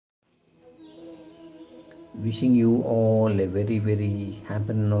Wishing you all a very, very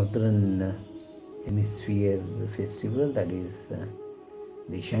happy Northern Hemisphere festival, that is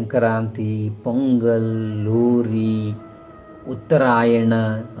the Shankaranti, Pongal, Lori,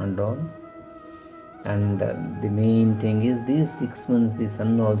 Uttarayana, and all. And the main thing is these 6 months the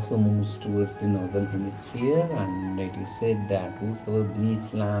sun also moves towards the northern hemisphere, and it is said that whosoever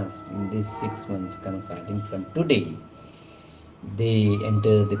breathes last in these 6 months, starting from today, they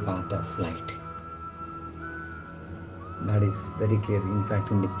enter the path of light. That is very clear. In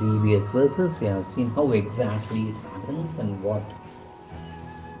fact, in the previous verses, we have seen how exactly it happens and what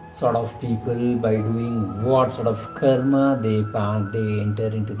sort of people, by doing what sort of karma, they enter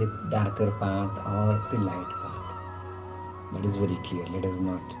into the darker path or the light path. That is very clear. Let us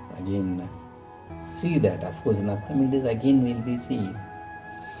not again see that. Of course, in upcoming days again we'll be seeing.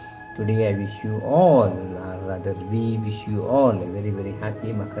 Today I wish you all, or rather we wish you all a very, very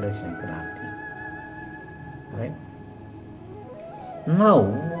happy Makara Shankaranti. Right? Now,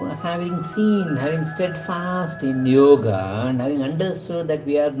 having steadfast in yoga and having understood that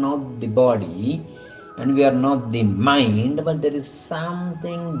we are not the body and we are not the mind, but there is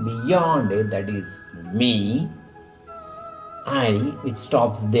something beyond it, that is me, I, which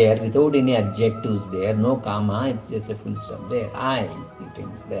stops there without any adjectives there, no comma, it's just a full stop there. I, it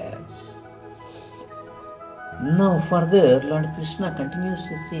ends there. Now, further, Lord Krishna continues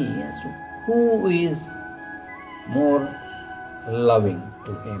to say as to who is more loving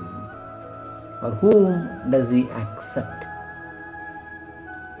to him, or whom does he accept.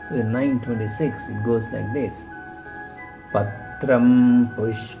 So in 926 it goes like this: Patram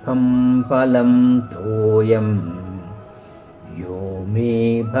pushpam palam toyam yo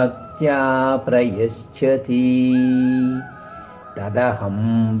me bhaktya prayaschati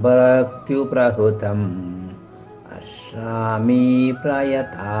tadaham bhaktyu prahutam ashrami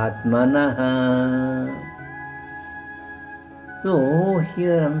prayatatmanaha. So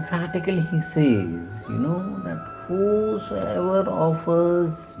here emphatically he says, that whosoever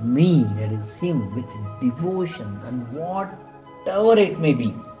offers me, that is him, with devotion and whatever it may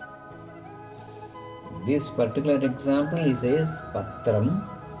be. This particular example he says Patram,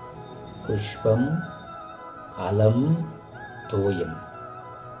 Pushpam, Alam, Toyam.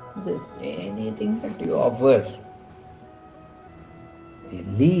 He says anything that you offer, a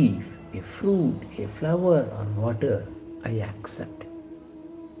leaf, a fruit, a flower or water, I accept.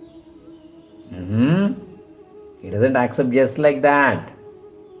 He doesn't accept just like that.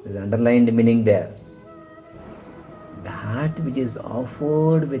 There is underlined meaning there. That which is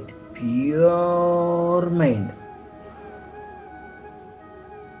offered with pure mind.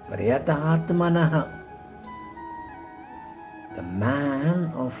 Prayatatmanaha. The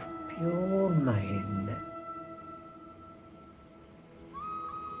man of pure mind.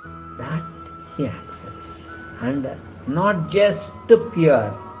 That he accepts. And not just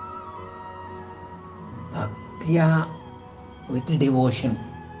pure. Bhaktya, with devotion.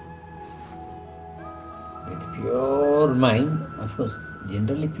 With pure mind, of course,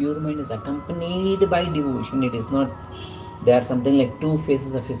 generally pure mind is accompanied by devotion. It is not, they are something like two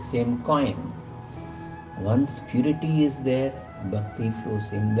faces of a same coin. Once purity is there, bhakti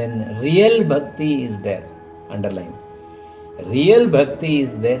flows in. When real bhakti is there, underline, real bhakti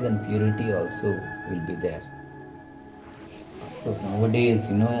is there, then purity also will be there. Of course, nowadays,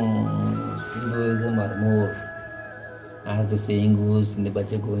 Hinduism are more, as the saying goes in the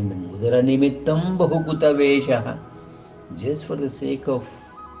Bhaja Govinda, Mudara Nimittam Bahukuta Vesha. Just for the sake of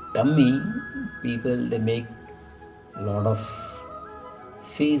dummy, people, they make a lot of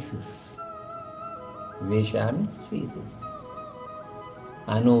faces. Vesha means faces.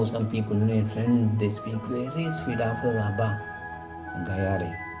 I know some people, a friend, they speak very sweet after Abba,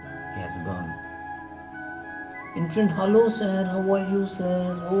 Gayare, he has gone. In front, hello sir, how are you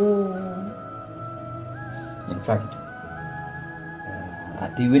sir? Oh. In fact,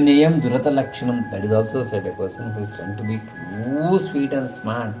 Ativinayam Durata Lakshanam, that is also said, a person who is trying to be too sweet and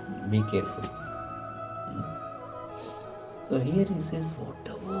smart, be careful. So here he says,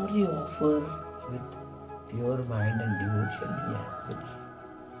 whatever you offer with pure mind and devotion, he accepts.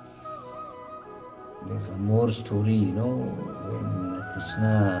 There's one more story, when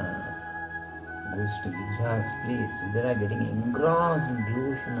Krishna goes to Vidura's place, Vidura getting engrossed in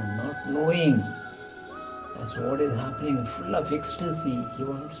devotion and not knowing as to what is happening, full of ecstasy. He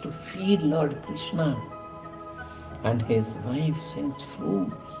wants to feed Lord Krishna, and his wife sends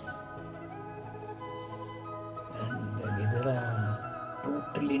fruits. And Vidura,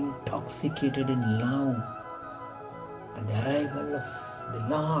 totally intoxicated in love and the arrival of the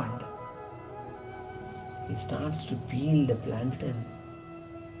Lord, he starts to peel the plantain.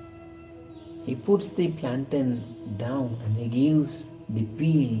 He puts the plantain down and he gives the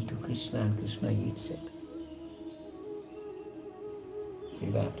peel to Krishna and Krishna eats it. See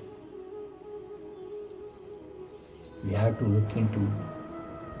that? We have to look into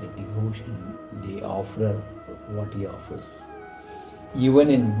the devotion, the offerer, what he offers. Even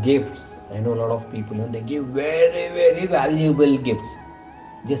in gifts, I know a lot of people, they give very, very valuable gifts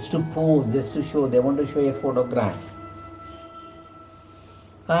just to pose, just to show. They want to show a photograph.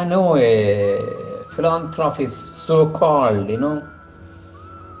 I know a philanthropist, so called,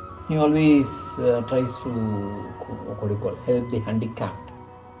 he always tries to, what do you call, help the handicapped.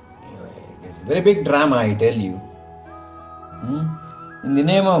 It's a very big drama, I tell you. In the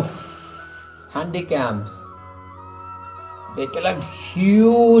name of handicaps, they collect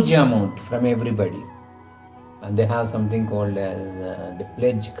huge amount from everybody. And they have something called as the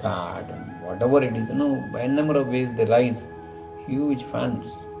pledge card and whatever it is, by a number of ways they raise huge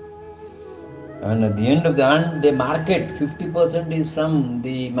funds. And at the end of the month, they market 50% is from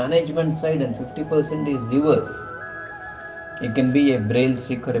the management side and 50% is yours. It can be a braille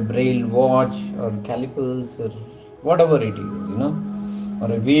stick or a braille watch or calipers or whatever it is,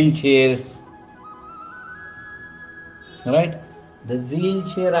 or a wheelchairs. Right? The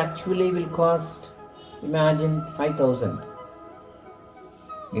wheelchair actually will cost, imagine, 5,000.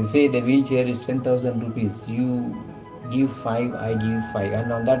 You say the wheelchair is 10,000 rupees. You give 5, I give 5.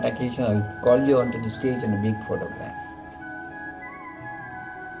 And on that occasion, I'll call you onto the stage in a big photograph.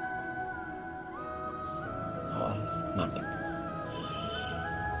 Or nothing.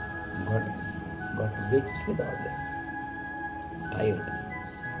 Got vexed with all this. Tired.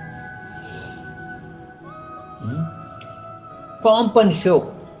 Pomp and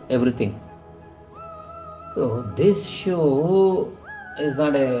show, everything. So this show is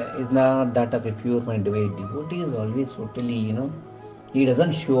not that of a pure mind way. Devotee is always totally, he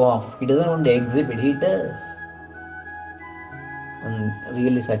doesn't show off. He doesn't want to exhibit. He does. And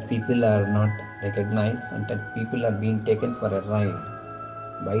really such people are not recognized and that people are being taken for a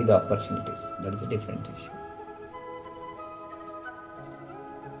ride by the opportunities. That is a different issue.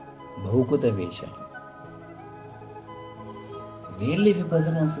 Bhahukuta Vesha. Really, if a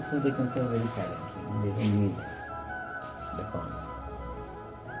person wants to say, they can say very silently. They don't need the form.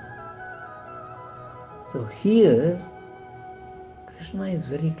 So here, Krishna is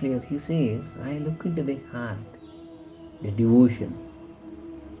very clear. He says, I look into the heart, the devotion,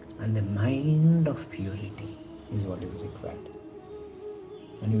 and the mind of purity is what is required.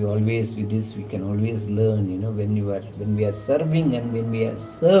 And we always, with this, we can always learn, when we are serving and when we are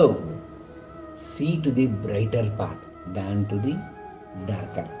served, see to the brighter path than to the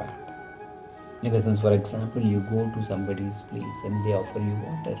darker path. In the sense, for example, you go to somebody's place and they offer you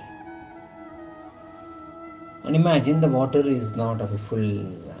water. And imagine the water is not of a full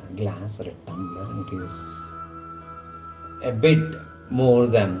glass or a tumbler, it is a bit more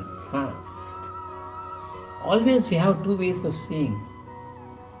than half. Always we have two ways of seeing.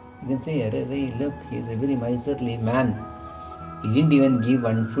 You can say, Arey, look, he is a very miserly man. He didn't even give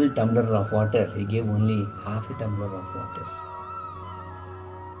one full tumbler of water. He gave only half a tumbler of water.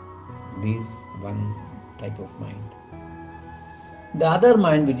 This one type of mind. The other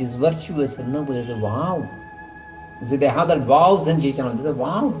mind, which is virtuous and noble, is wow. You see, they have that wow sensation. They say,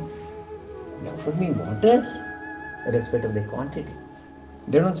 wow, they offered me water, irrespective of the quantity.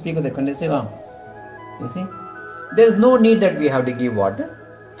 They don't speak of the quantity. They say, wow. You see, there is no need that we have to give water.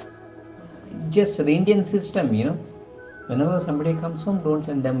 Just the Indian system, whenever somebody comes home, don't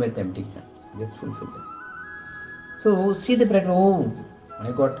send them with empty hands. Just fulfill them. So see the bread. Oh,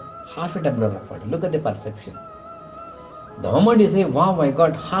 I got half a tumbler of water. Look at the perception. The moment you say, wow, I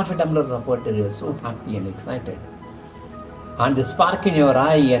got half a tumbler of water, you are so happy and excited. And the spark in your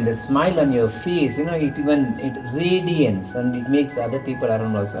eye and the smile on your face, it radiates and it makes other people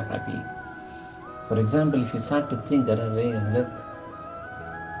around also happy. For example, if you start to think that, look,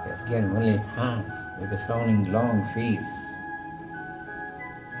 yes, again, only half with a frowning long face.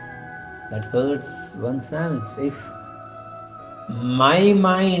 That hurts oneself. If my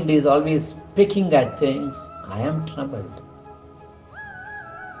mind is always picking at things, I am troubled.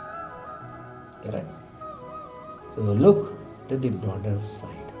 Correct? So look to the broader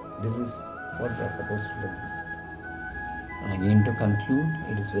side. This is what we are supposed to look at. Again, to conclude,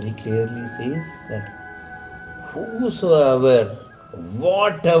 it is very clearly says that whosoever,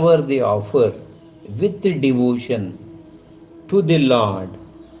 whatever they offer with devotion to the Lord,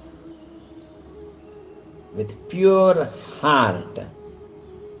 with pure heart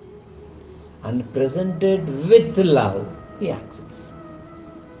and presented with love, he accepts.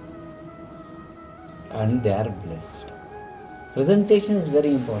 And they are blessed. Presentation is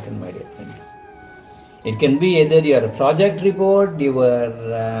very important, my dear friends. It can be either your project report, your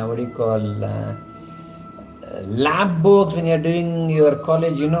lab works when you're doing your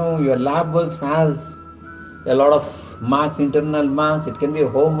college. Your lab works has a lot of marks, internal marks. It can be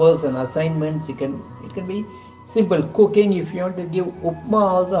homeworks and assignments. It can be simple cooking. If you want to give upma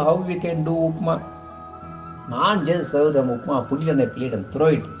also, how we can do upma? Not just serve them upma, put it on a plate and throw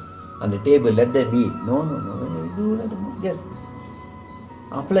it on the table, let them eat. No, no, no. When you do that, just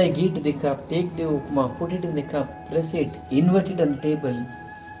apply ghee to the cup, take the upma, put it in the cup, press it, invert it on the table,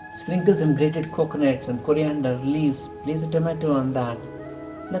 sprinkle some grated coconuts and coriander leaves, place a tomato on that.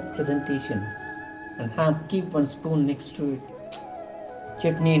 That presentation. And keep one spoon next to it,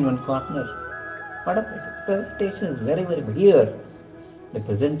 chutney in one corner. Whatever it is, presentation is very, very good. Here, the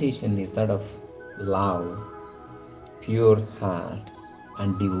presentation is that of love, pure heart,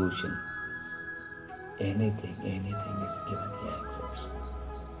 and devotion. Anything is given, he accepts.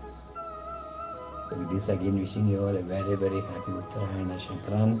 So with this, again, wishing you all a very, very happy Uttarayana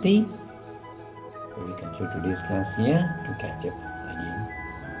Shankranti. So we conclude today's class here to catch up again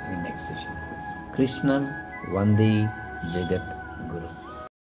in the next session. Krishnam Vande Jagat Guru.